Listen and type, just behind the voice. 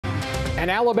An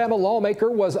Alabama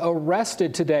lawmaker was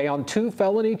arrested today on 2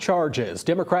 felony charges.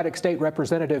 Democratic State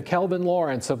Representative Kelvin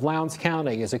Lawrence of Lowndes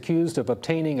County is accused of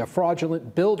obtaining a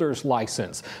fraudulent builder's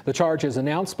license. The charges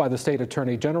announced by the state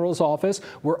attorney general's office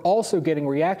were also getting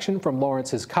reaction from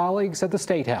Lawrence's colleagues at the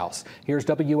State House. Here's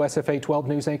WSFA 12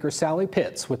 News anchor Sally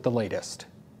Pitts with the latest.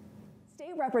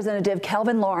 Representative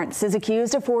Kelvin Lawrence is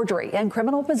accused of forgery and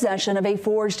criminal possession of a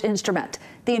forged instrument.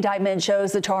 The indictment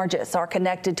shows the charges are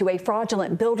connected to a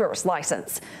fraudulent builder's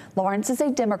license. Lawrence is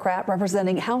a Democrat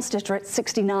representing House District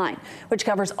 69, which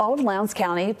covers all of Lowndes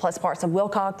County, plus parts of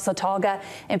Wilcox, Watauga,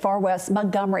 and far west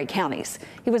Montgomery counties.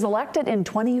 He was elected in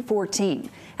 2014.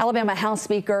 Alabama House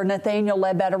Speaker Nathaniel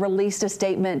Ledbetter released a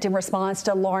statement in response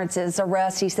to Lawrence's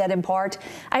arrest. He said in part,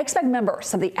 "I expect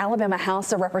members of the Alabama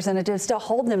House of Representatives to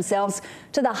hold themselves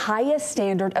to the highest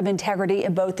standard of integrity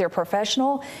in both their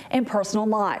professional and personal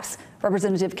lives."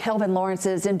 Representative Kelvin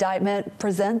Lawrence's indictment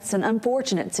presents an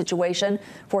unfortunate situation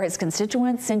for his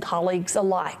constituents and colleagues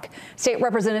alike. State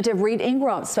Representative Reed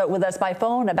Ingram spoke with us by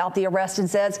phone about the arrest and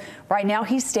says right now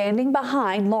he's standing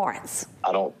behind Lawrence.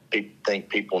 I don't think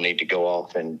people need to go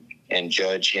off and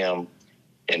judge him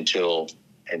until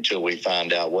we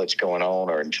find out what's going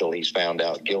on or until he's found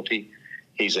out guilty.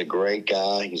 He's a great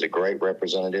guy. He's a great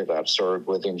representative. I've served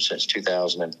with him since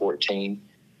 2014,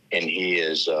 and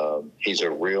he's a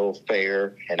real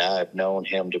fair, and I've known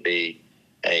him to be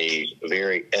a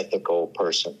very ethical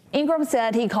person. Ingram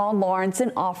said he called Lawrence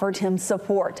and offered him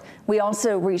support. We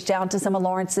also reached out to some of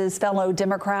Lawrence's fellow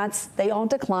Democrats. They all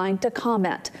declined to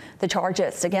comment. The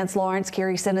charges against Lawrence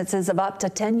carry sentences of up to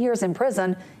 10 years in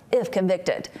prison if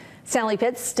convicted. Sally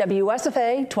Pitts,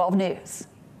 WSFA 12 News.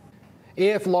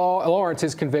 If Lawrence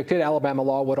is convicted, Alabama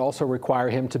law would also require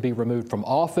him to be removed from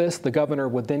office. The governor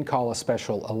would then call a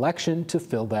special election to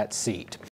fill that seat.